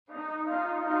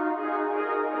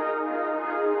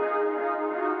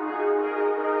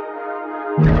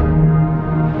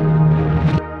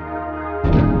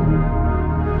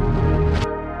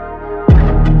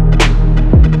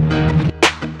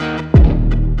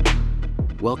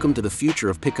Welcome to the future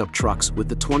of pickup trucks with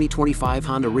the 2025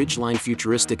 Honda Ridgeline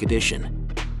Futuristic Edition.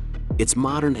 Its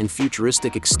modern and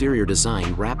futuristic exterior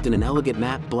design wrapped in an elegant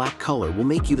matte black color will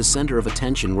make you the center of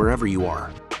attention wherever you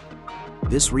are.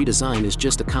 This redesign is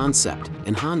just a concept,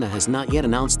 and Honda has not yet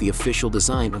announced the official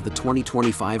design of the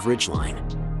 2025 Ridgeline.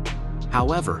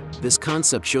 However, this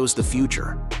concept shows the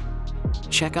future.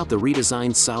 Check out the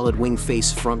redesigned solid wing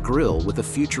face front grille with a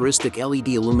futuristic LED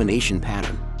illumination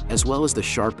pattern, as well as the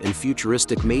sharp and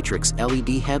futuristic matrix LED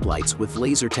headlights with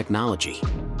laser technology.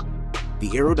 The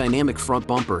aerodynamic front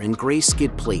bumper and gray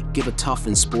skid plate give a tough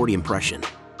and sporty impression.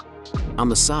 On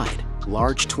the side,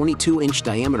 large 22-inch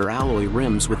diameter alloy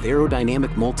rims with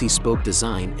aerodynamic multi-spoke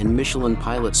design and Michelin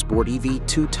Pilot Sport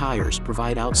EV2 tires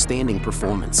provide outstanding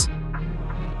performance.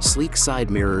 Sleek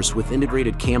side mirrors with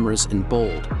integrated cameras and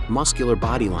bold, muscular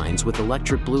body lines with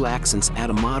electric blue accents add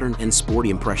a modern and sporty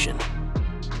impression.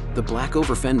 The black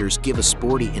over fenders give a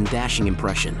sporty and dashing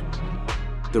impression.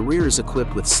 The rear is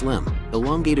equipped with slim,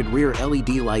 elongated rear LED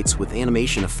lights with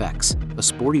animation effects, a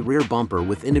sporty rear bumper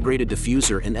with integrated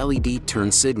diffuser and LED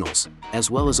turn signals, as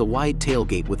well as a wide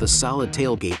tailgate with a solid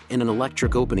tailgate and an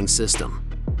electric opening system.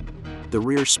 The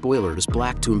rear spoiler is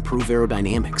black to improve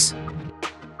aerodynamics.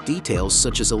 Details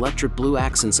such as electric blue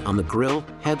accents on the grille,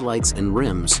 headlights and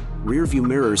rims, rear-view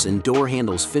mirrors and door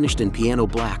handles finished in piano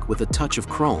black with a touch of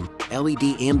chrome, LED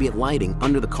ambient lighting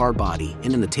under the car body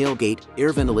and in the tailgate,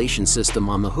 air ventilation system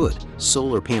on the hood,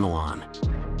 solar panel on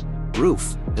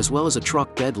roof, as well as a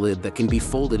truck bed lid that can be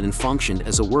folded and functioned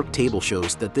as a work table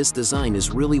shows that this design is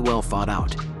really well thought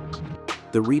out.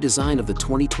 The redesign of the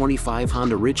 2025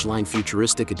 Honda Ridgeline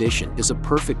Futuristic Edition is a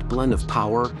perfect blend of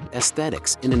power,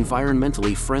 aesthetics, and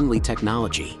environmentally friendly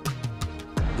technology.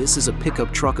 This is a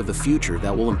pickup truck of the future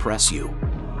that will impress you.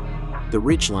 The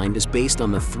Ridgeline is based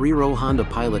on the three-row Honda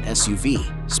Pilot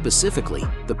SUV, specifically,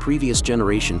 the previous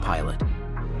generation Pilot.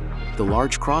 The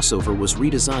large crossover was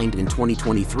redesigned in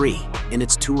 2023, and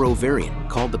its two-row variant,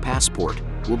 called the Passport,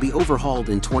 will be overhauled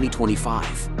in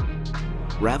 2025.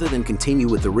 Rather than continue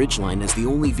with the Ridgeline as the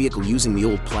only vehicle using the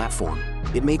old platform,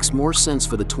 it makes more sense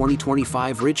for the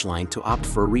 2025 Ridgeline to opt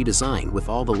for a redesign with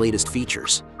all the latest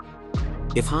features.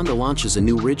 If Honda launches a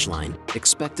new Ridgeline,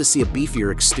 expect to see a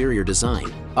beefier exterior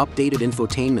design, updated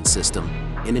infotainment system,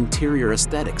 and interior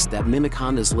aesthetics that mimic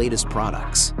Honda's latest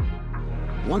products.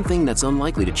 One thing that's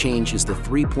unlikely to change is the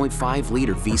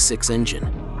 3.5-liter V6 engine.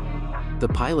 The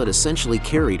Pilot essentially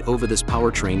carried over this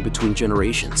powertrain between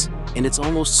generations, and it's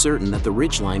almost certain that the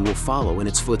Ridgeline will follow in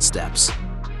its footsteps.